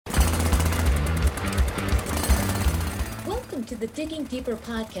welcome to the Digging Deeper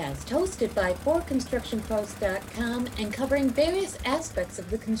podcast, hosted by forconstructionpros.com and covering various aspects of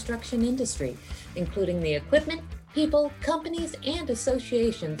the construction industry, including the equipment, people, companies, and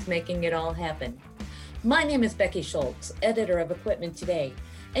associations making it all happen. My name is Becky Schultz, editor of Equipment Today,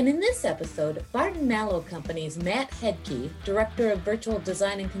 and in this episode, Barton Malow Company's Matt Hedke, Director of Virtual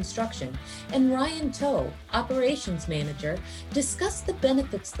Design and Construction, and Ryan Toe, Operations Manager, discuss the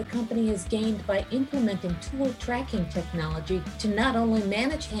benefits the company has gained by implementing tool tracking technology to not only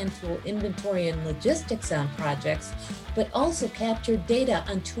manage hand tool inventory and logistics on projects, but also capture data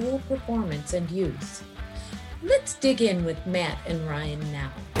on tool performance and use. Let's dig in with Matt and Ryan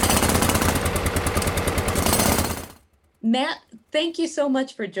now. Matt, thank you so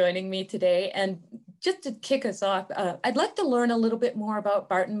much for joining me today. And just to kick us off, I'd like to learn a little bit more about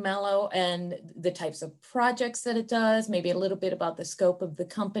Barton Malow and the types of projects that it does, maybe a little bit about the scope of the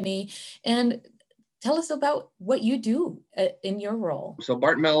company, and tell us about what you do in your role. So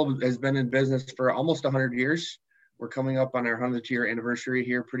Barton Malow has been in business for almost 100 years. We're coming up on our 100th year anniversary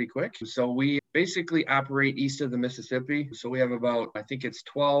here pretty quick. So we basically operate east of the Mississippi. So we have about, I think it's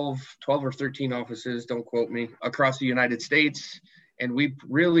 12 or 13 offices, don't quote me, across the United States. And we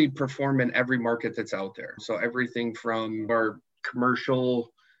really perform in every market that's out there. So everything from our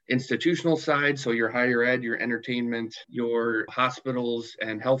commercial institutional side, so your higher ed, your entertainment, your hospitals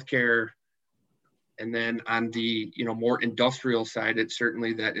and healthcare. And then on the, more industrial side, it's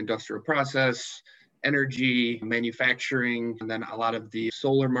certainly that industrial process, energy, manufacturing, and then a lot of the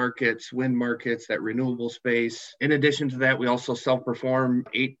solar markets, wind markets, that renewable space. In addition to that, we also self-perform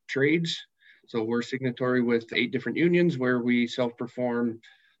 8 trades. So we're signatory with 8 different unions where we self-perform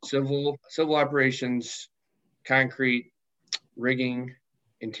civil operations, concrete, rigging,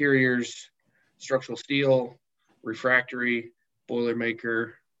 interiors, structural steel, refractory,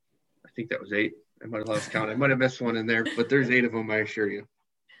 boilermaker. I think that was 8. I might have lost count. I might have missed one in there, but there's 8 of them, I assure you.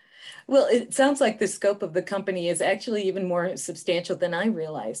 Well, it sounds like the scope of the company is actually even more substantial than I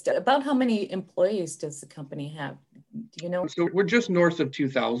realized. About how many employees does the company have? Do you know? So we're just north of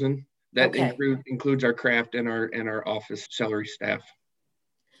 2,000. That Okay. includes our craft and our office salary staff.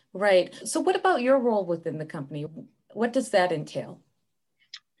 Right. So what about your role within the company? What does that entail?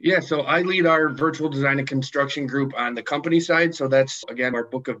 Yeah, so I lead our virtual design and construction group on the company side. So that's, again, our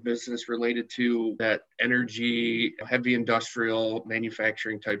book of business related to that energy, heavy industrial,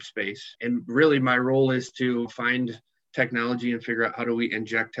 manufacturing type space. And really my role is to find technology and figure out how do we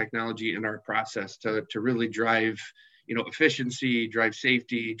inject technology in our process to really drive, efficiency, drive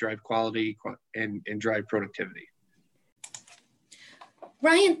safety, drive quality, and drive productivity.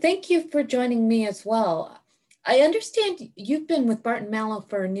 Ryan, thank you for joining me as well. I understand you've been with Barton Malow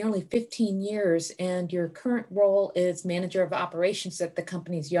for nearly 15 years, and your current role is manager of operations at the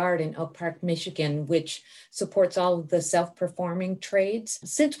company's yard in Oak Park, Michigan, which supports all of the self-performing trades.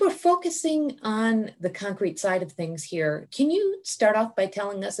 Since we're focusing on the concrete side of things here, can you start off by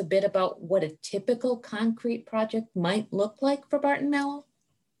telling us a bit about what a typical concrete project might look like for Barton Malow?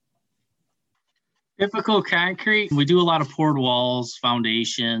 Typical concrete, we do a lot of poured walls,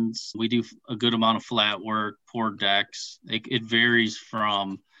 foundations. We do a good amount of flat work, poured decks. It varies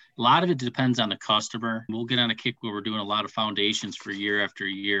from, a lot of it depends on the customer. We'll get on a kick where we're doing a lot of foundations for year after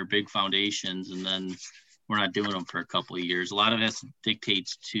year, big foundations, and then we're not doing them for a couple of years. A lot of it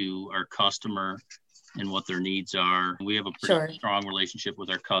dictates to our customer and what their needs are. We have a pretty strong relationship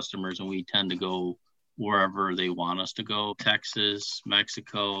with our customers, and we tend to go wherever they want us to go. Texas,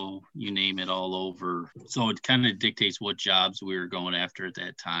 Mexico, you name it, all over. So it kind of dictates what jobs we were going after at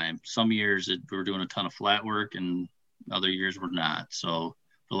that time. Some years we were doing a ton of flat work and other years we're not. So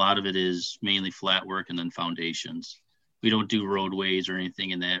a lot of it is mainly flat work and then foundations. We don't do roadways or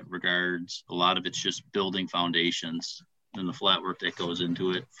anything in that regards. A lot of it's just building foundations and the flat work that goes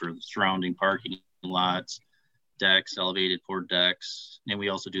into it for the surrounding parking lots, decks, elevated poured decks. And we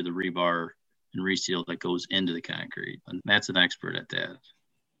also do the rebar and reseal that goes into the concrete. And Matt's an expert at that.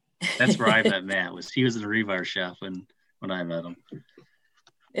 That's where I met Matt. He was in the rebar shop when I met him.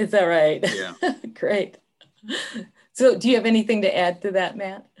 Is that right? Yeah. Great. So do you have anything to add to that,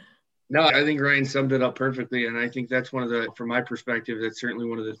 Matt? No, I think Ryan summed it up perfectly. And I think that's from my perspective, that's certainly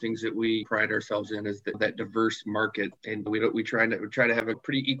one of the things that we pride ourselves in is that diverse market. And we try to have a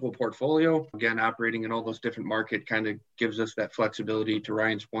pretty equal portfolio. Again, operating in all those different markets kind of gives us that flexibility, to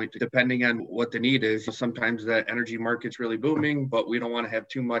Ryan's point, depending on what the need is. Sometimes that energy market's really booming, but we don't want to have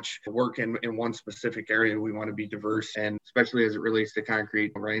too much work in one specific area. We want to be diverse. And especially as it relates to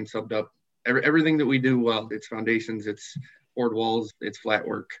concrete, Ryan summed up everything that we do well. It's foundations, it's poured walls, it's flat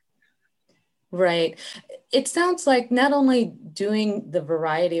work. Right. It sounds like not only doing the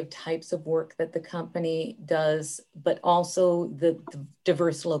variety of types of work that the company does, but also the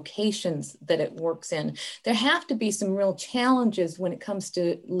diverse locations that it works in. There have to be some real challenges when it comes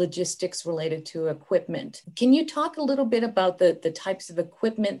to logistics related to equipment. Can you talk a little bit about the types of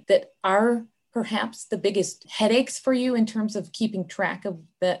equipment that are perhaps the biggest headaches for you in terms of keeping track of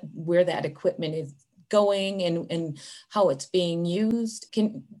that, where that equipment is going and how it's being used?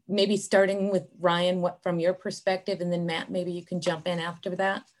 Can maybe starting with Ryan, what from your perspective, and then Matt, maybe you can jump in after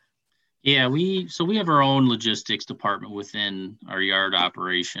that. Yeah, we have our own logistics department within our yard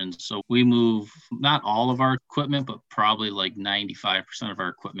operations. So we move not all of our equipment, but probably like 95% of our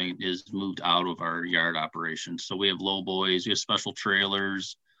equipment is moved out of our yard operations. So we have low boys, we have special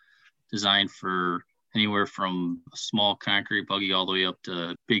trailers designed for anywhere from a small concrete buggy all the way up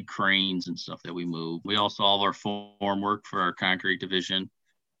to big cranes and stuff that we move. We also, all of our form work for our concrete division,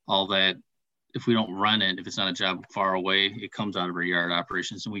 all that, if we don't run it, if it's not a job far away, it comes out of our yard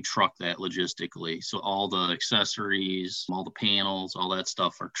operations and we truck that logistically. So all the accessories, all the panels, all that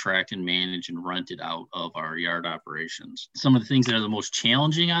stuff are tracked and managed and rented out of our yard operations. Some of the things that are the most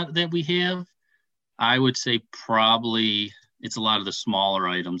challenging that we have, I would say probably it's a lot of the smaller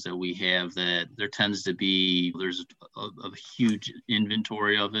items that we have that there tends to be, there's a huge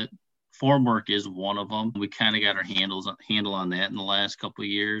inventory of it. Formwork is one of them. We kind of got our handle on that in the last couple of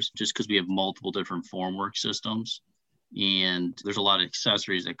years, just because we have multiple different formwork systems. And there's a lot of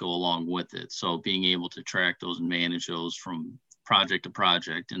accessories that go along with it. So being able to track those and manage those from project to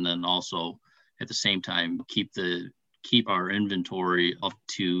project, and then also at the same time, keep our inventory up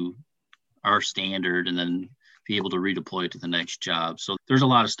to our standard, and then be able to redeploy it to the next job. So there's a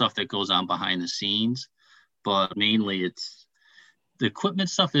lot of stuff that goes on behind the scenes, but mainly it's the equipment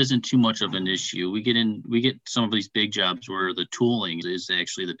stuff isn't too much of an issue. We get some of these big jobs where the tooling is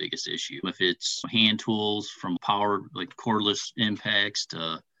actually the biggest issue. If it's hand tools from power, like cordless impacts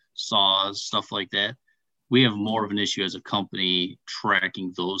to saws, stuff like that, we have more of an issue as a company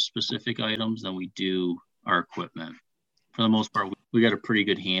tracking those specific items than we do our equipment. For the most part, we got a pretty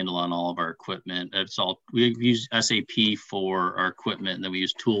good handle on all of our equipment. We use SAP for our equipment, and then we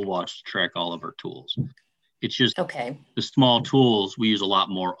use ToolWatch to track all of our tools. It's just okay. The small tools, we use a lot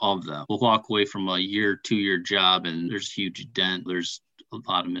more of them. We'll walk away from a 2-year job and there's a huge dent. There's a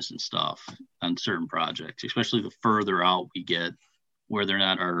lot of missing stuff on certain projects, especially the further out we get where they're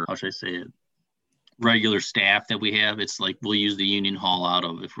not our, how should I say it, regular staff that we have. It's like we'll use the union hall out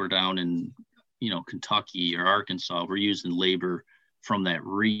of, if we're down in, Kentucky or Arkansas, we're using labor from that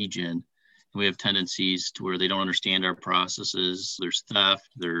region. We have tendencies to where they don't understand our processes. There's theft.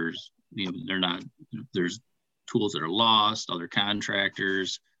 There's tools that are lost, other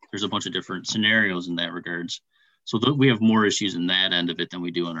contractors. There's a bunch of different scenarios in that regards. So we have more issues in that end of it than we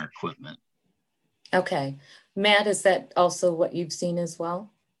do in our equipment. Okay. Matt, is that also what you've seen as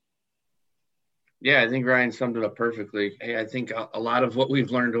well? Yeah, I think Ryan summed it up perfectly. Hey, I think a lot of what we've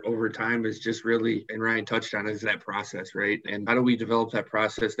learned over time is just really, and Ryan touched on, is that process, right? And how do we develop that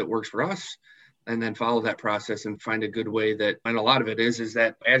process that works for us, and then follow that process and find a good way that, and a lot of it is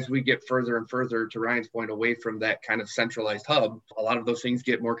that as we get further and further, to Ryan's point, away from that kind of centralized hub, a lot of those things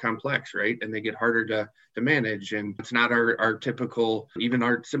get more complex, right? And they get harder to manage. And it's not our typical, even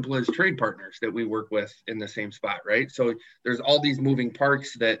our simplest trade partners that we work with in the same spot, right? So there's all these moving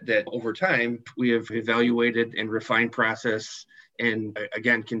parts that over time we have evaluated and refined process, and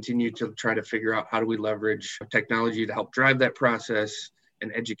again, continue to try to figure out how do we leverage technology to help drive that process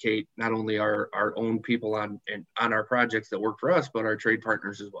and educate not only our own people on our projects that work for us, but our trade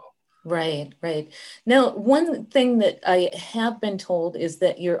partners as well. Right. Now, one thing that I have been told is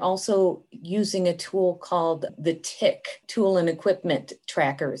that you're also using a tool called the TIC, Tool and Equipment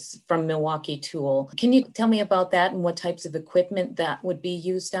Trackers from Milwaukee Tool. Can you tell me about that and what types of equipment that would be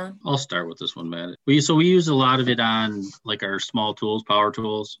used on? I'll start with this one, Matt. We use a lot of it on like our small tools, power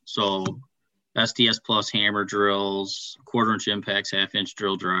tools. So SDS plus hammer drills, 1/4-inch impacts, 1/2-inch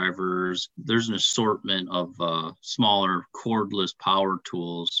drill drivers. There's an assortment of smaller cordless power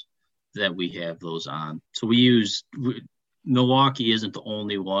tools that we have those on. So Milwaukee isn't the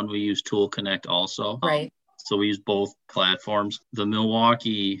only one. We use Tool Connect also. Right. So we use both platforms. The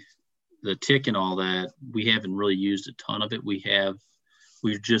Milwaukee, the TIC and all that, we haven't really used a ton of it.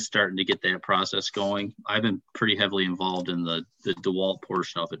 We're just starting to get that process going. I've been pretty heavily involved in the DeWalt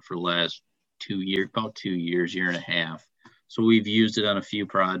portion of it for the last 2 years, about 2 years, year and a half. So we've used it on a few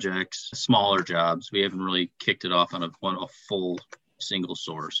projects, smaller jobs. We haven't really kicked it off on a full single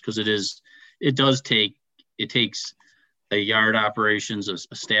source, because it takes a yard operations,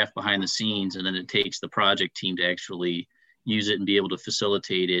 a staff behind the scenes, and then it takes the project team to actually use it and be able to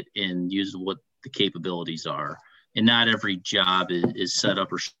facilitate it and use what the capabilities are. And not every job is set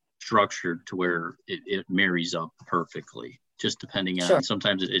up or structured to where it marries up perfectly, just depending on,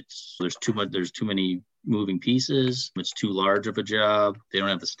 sometimes there's too many moving pieces. It's too large of a job. They don't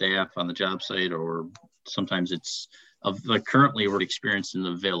have the staff on the job site, or sometimes it's like currently we're experiencing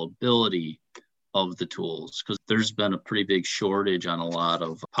the availability of the tools, because there's been a pretty big shortage on a lot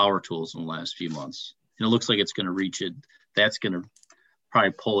of power tools in the last few months. And it looks like it's going to reach it. That's going to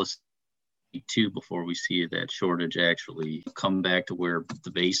probably pull us too before we see that shortage actually come back to where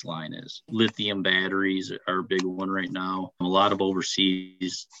the baseline is. Lithium batteries are a big one right now. A lot of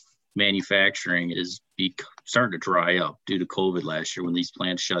overseas manufacturing is starting to dry up due to COVID last year when these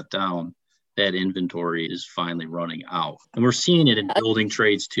plants shut down. That inventory is finally running out. And we're seeing it in building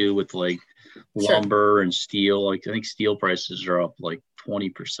trades too, with like lumber and steel. Like I think steel prices are up like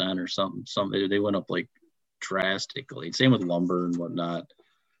 20% or something. They went up like drastically. Same with lumber and whatnot.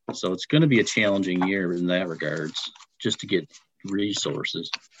 So it's going to be a challenging year in that regards, just to get resources.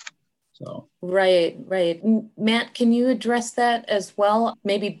 So Right. Matt, can you address that as well?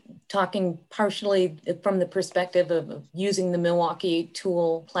 Maybe talking partially from the perspective of using the Milwaukee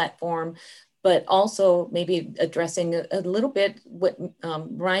tool platform, but also maybe addressing a little bit what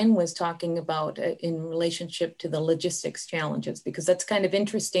Ryan was talking about in relationship to the logistics challenges, because that's kind of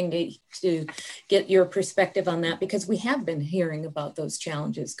interesting to get your perspective on that, because we have been hearing about those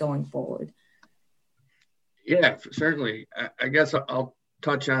challenges going forward. Yeah, certainly. I guess I'll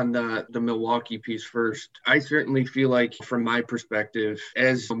touch on the Milwaukee piece first. I certainly feel like, from my perspective,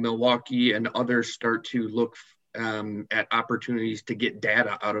 as Milwaukee and others start to look at opportunities to get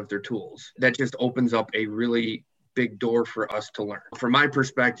data out of their tools, that just opens up a really big door for us to learn. From my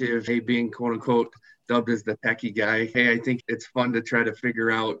perspective, being quote unquote dubbed as the techie guy, I think it's fun to try to figure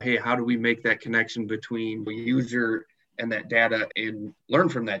out, how do we make that connection between the user and that data and learn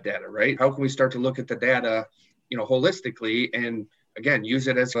from that data, right? How can we start to look at the data, holistically, and again, use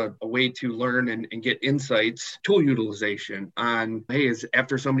it as a way to learn and get insights, tool utilization on, is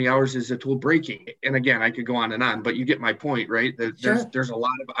after so many hours, is a tool breaking? And again, I could go on and on, but you get my point, right? There's a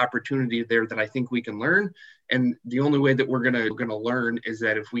lot of opportunity there that I think we can learn. And the only way that we're gonna learn is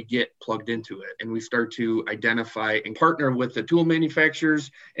that if we get plugged into it and we start to identify and partner with the tool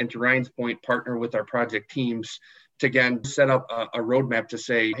manufacturers, and to Ryan's point, partner with our project teams to, again, set up a roadmap to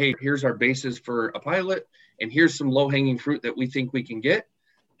say, here's our basis for a pilot, and here's some low-hanging fruit that we think we can get.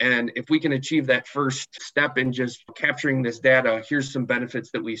 And if we can achieve that first step in just capturing this data, here's some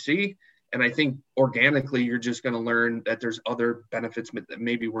benefits that we see. And I think organically, you're just going to learn that there's other benefits that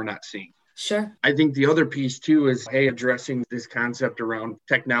maybe we're not seeing. Sure. I think the other piece too is, addressing this concept around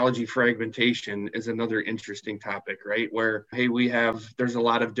technology fragmentation is another interesting topic, right? Where, there's a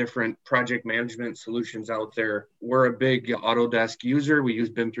lot of different project management solutions out there. We're a big Autodesk user. We use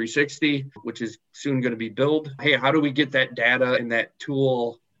BIM 360, which is soon going to be billed. How do we get that data and that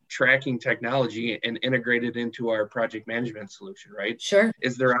tool tracking technology and integrate it into our project management solution, right? Sure.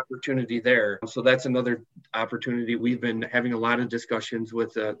 Is there opportunity there? So that's another opportunity we've been having a lot of discussions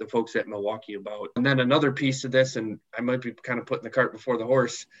with the folks at Milwaukee about. And then another piece of this, and I might be kind of putting the cart before the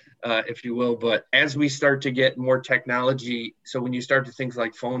horse, if you will, but as we start to get more technology, so when you start to things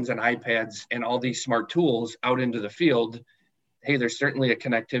like phones and iPads and all these smart tools out into the field, there's certainly a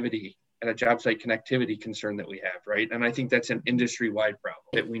connectivity and a job site connectivity concern that we have, right? And I think that's an industry-wide problem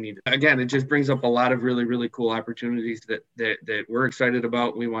that we need. Again, it just brings up a lot of really, really cool opportunities that we're excited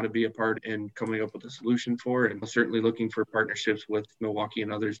about. We want to be a part in coming up with a solution for, and certainly looking for partnerships with Milwaukee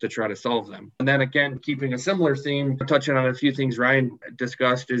and others to try to solve them. And then again, keeping a similar theme, touching on a few things Ryan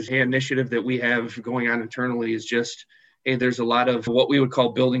discussed, is an initiative that we have going on internally is just, there's a lot of what we would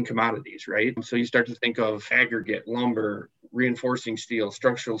call building commodities, right? So you start to think of aggregate, lumber, reinforcing steel,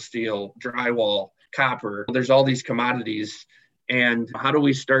 structural steel, drywall, copper. There's all these commodities. And how do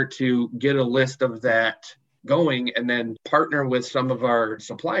we start to get a list of that going and then partner with some of our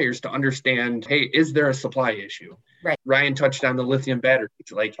suppliers to understand, is there a supply issue? Right. Ryan touched on the lithium batteries.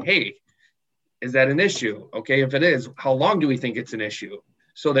 Like, is that an issue? Okay, if it is, how long do we think it's an issue?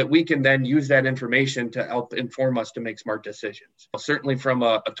 So that we can then use that information to help inform us to make smart decisions. Certainly from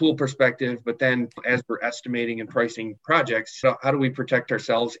a tool perspective, but then as we're estimating and pricing projects, so how do we protect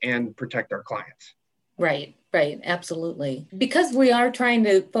ourselves and protect our clients? Right, absolutely. Because we are trying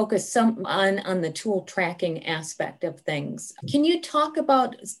to focus some on the tool tracking aspect of things. Can you talk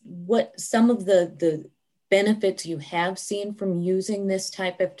about what some of the benefits you have seen from using this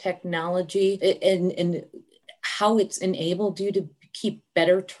type of technology and how it's enabled you to keep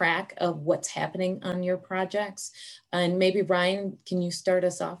better track of what's happening on your projects? And maybe Ryan, can you start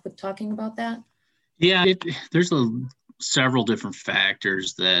us off with talking about that? Yeah, there's a several different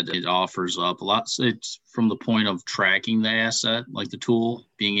factors that it offers up. A lot, it's from the point of tracking the asset, like the tool,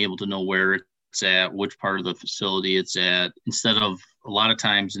 being able to know where it's at, which part of the facility it's at, instead of a lot of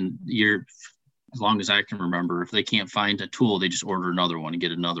times as long as I can remember, if they can't find a tool, they just order another one and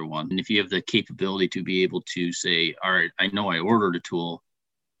get another one. And if you have the capability to be able to say, all right, I know I ordered a tool,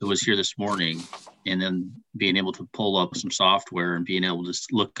 it was here this morning, and then being able to pull up some software and being able to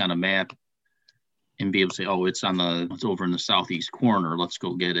look on a map and be able to say, oh, it's over in the southeast corner, let's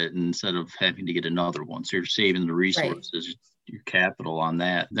go get it, instead of having to get another one. So you're saving the resources, right, your capital on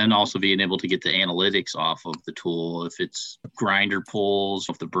that. Then also being able to get the analytics off of the tool, if it's grinder pulls,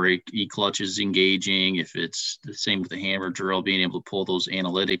 if the brake e-clutch is engaging, if it's the same with the hammer drill, being able to pull those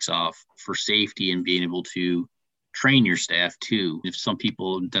analytics off for safety and being able to train your staff too. If some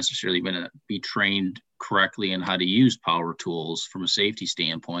people necessarily going to be trained correctly in how to use power tools from a safety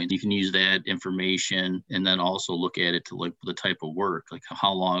standpoint, you can use that information and then also look at it to like the type of work, like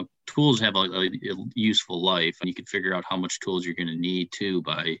how long tools have a useful life, and you can figure out how much tools you're going to need too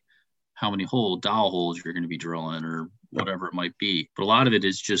by how many dowel holes you're going to be drilling or whatever it might be. But a lot of it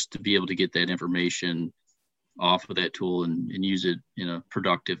is just to be able to get that information off of that tool and use it in a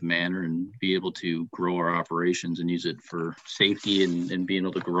productive manner and be able to grow our operations and use it for safety and being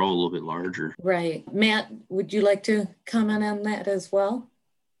able to grow a little bit larger. Right. Matt, would you like to comment on that as well?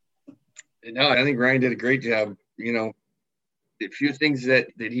 No, I think Ryan did a great job. A few things that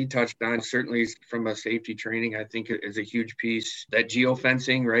he touched on, certainly from a safety training, I think is a huge piece. That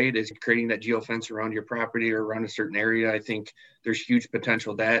geofencing, right, is creating that geofence around your property or around a certain area. I think there's huge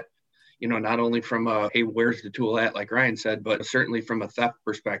potential that, not only from hey, where's the tool at, like Ryan said, but certainly from a theft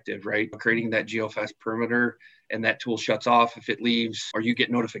perspective, right? Creating that geofence perimeter and that tool shuts off if it leaves, or you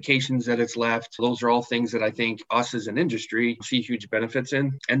get notifications that it's left. So those are all things that I think us as an industry see huge benefits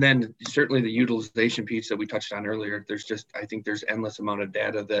in. And then certainly the utilization piece that we touched on earlier, I think there's endless amount of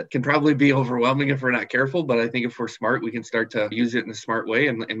data that can probably be overwhelming if we're not careful. But I think if we're smart, we can start to use it in a smart way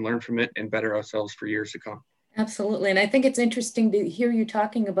and learn from it and better ourselves for years to come. Absolutely. And I think it's interesting to hear you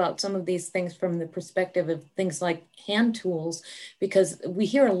talking about some of these things from the perspective of things like hand tools, because we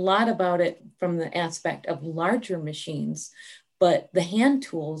hear a lot about it from the aspect of larger machines, but the hand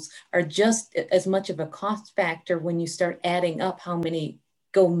tools are just as much of a cost factor when you start adding up how many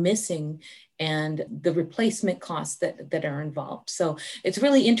go missing and the replacement costs that are involved. So it's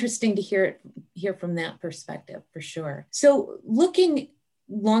really interesting to hear from that perspective for sure. So looking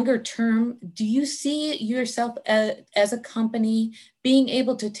longer term, do you see yourself as a company being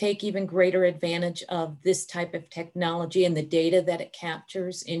able to take even greater advantage of this type of technology and the data that it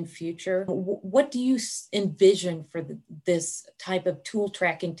captures in future? What do you envision for this type of tool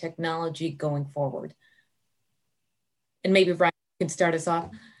tracking technology going forward? And maybe Ryan can start us off.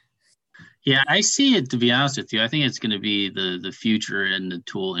 Yeah, I see it, to be honest with you. I think it's going to be the future in the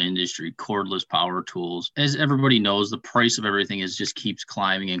tool industry, cordless power tools. As everybody knows, the price of everything just keeps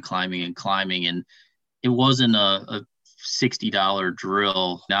climbing and climbing and climbing. And it wasn't a $60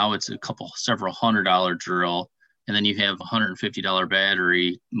 drill. Now it's several $100 drill. And then you have a $150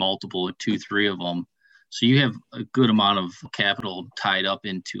 battery, multiple, 2-3 of them. So you have a good amount of capital tied up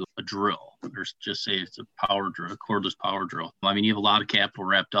into a drill, or just say it's a power drill, a cordless power drill. I mean, you have a lot of capital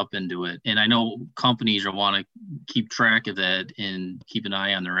wrapped up into it. And I know companies want to keep track of that and keep an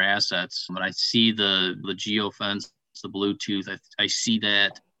eye on their assets. But I see the geofence, the Bluetooth, I see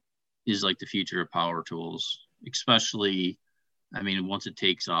that is like the future of power tools, especially, I mean, once it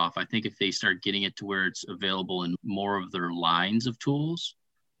takes off. I think if they start getting it to where it's available in more of their lines of tools,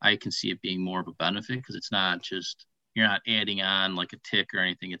 I can see it being more of a benefit, because it's not just, you're not adding on like a tick or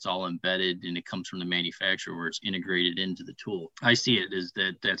anything. It's all embedded and it comes from the manufacturer where it's integrated into the tool. I see it as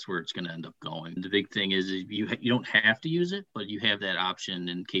that's where it's going to end up going. The big thing is you don't have to use it, but you have that option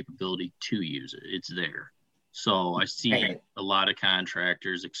and capability to use it. It's there. So I see a lot of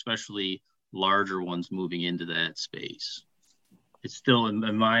contractors, especially larger ones, moving into that space. It's still,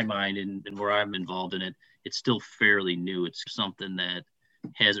 in my mind, and where I'm involved in it, it's still fairly new. It's something that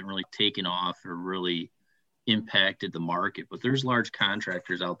hasn't really taken off or really impacted the market, but there's large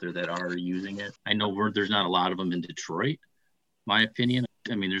contractors out there that are using it. I know there's not a lot of them in Detroit, my opinion.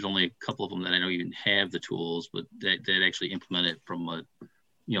 I mean, there's only a couple of them that I know even have the tools, but that actually implement it from a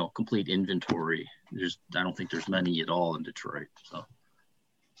complete inventory. I don't think there's many at all in Detroit. So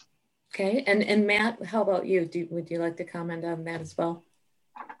okay. And Matt, how about you? Would you like to comment on that as well?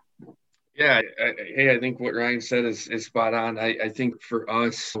 Yeah, I think what Ryan said is spot on. I think for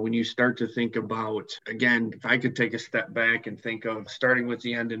us, when you start to think about, again, if I could take a step back and think of starting with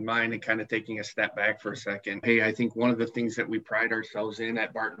the end in mind and kind of taking a step back for a second, hey, I think one of the things that we pride ourselves in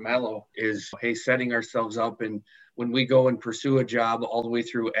at Barton Malow is, hey, setting ourselves up, and when we go and pursue a job all the way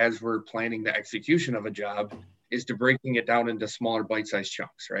through as we're planning the execution of a job, is to breaking it down into smaller bite-sized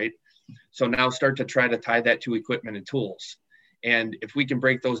chunks, right? So now start to try to tie that to equipment and tools. And if we can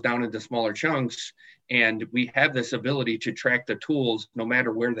break those down into smaller chunks and we have this ability to track the tools no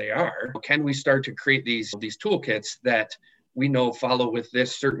matter where they are, can we start to create these toolkits that we know follow with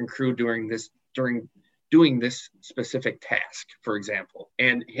this certain crew during doing this specific task, for example.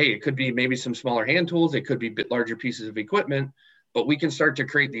 And hey, it could be maybe some smaller hand tools, it could be a bit larger pieces of equipment, but we can start to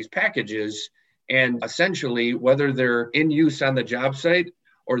create these packages, and essentially, whether they're in use on the job site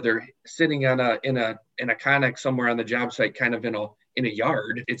or they're sitting in a connex somewhere on the job site, kind of in a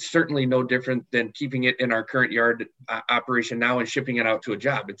yard, it's certainly no different than keeping it in our current yard operation now and shipping it out to a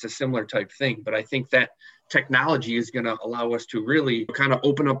job. It's a similar type thing. But I think that technology is going to allow us to really kind of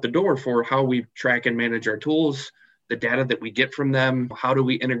open up the door for how we track and manage our tools, the data that we get from them, how do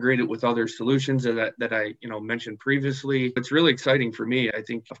we integrate it with other solutions that I mentioned previously. It's really exciting for me. I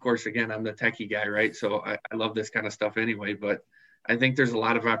think, of course, again, I'm the techie guy, right? So I love this kind of stuff anyway, but I think there's a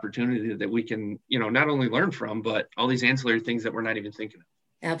lot of opportunity that we can, not only learn from, but all these ancillary things that we're not even thinking of.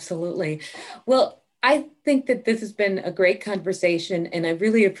 Absolutely. Well, I think that this has been a great conversation, and I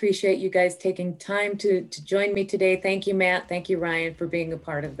really appreciate you guys taking time to join me today. Thank you, Matt. Thank you, Ryan, for being a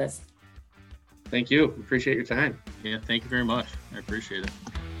part of this. Thank you. Appreciate your time. Yeah, thank you very much. I appreciate it.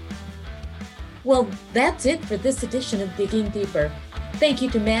 Well, that's it for this edition of Digging Deeper. Thank you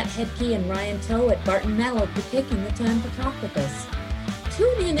to Matt Hedke and Ryan Toe at Barton Malow for taking the time to talk with us.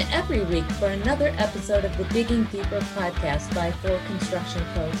 Tune in every week for another episode of the Digging Deeper podcast by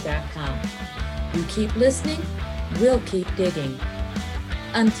forconstructionpros.com. You keep listening, we'll keep digging.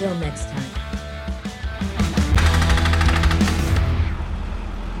 Until next time.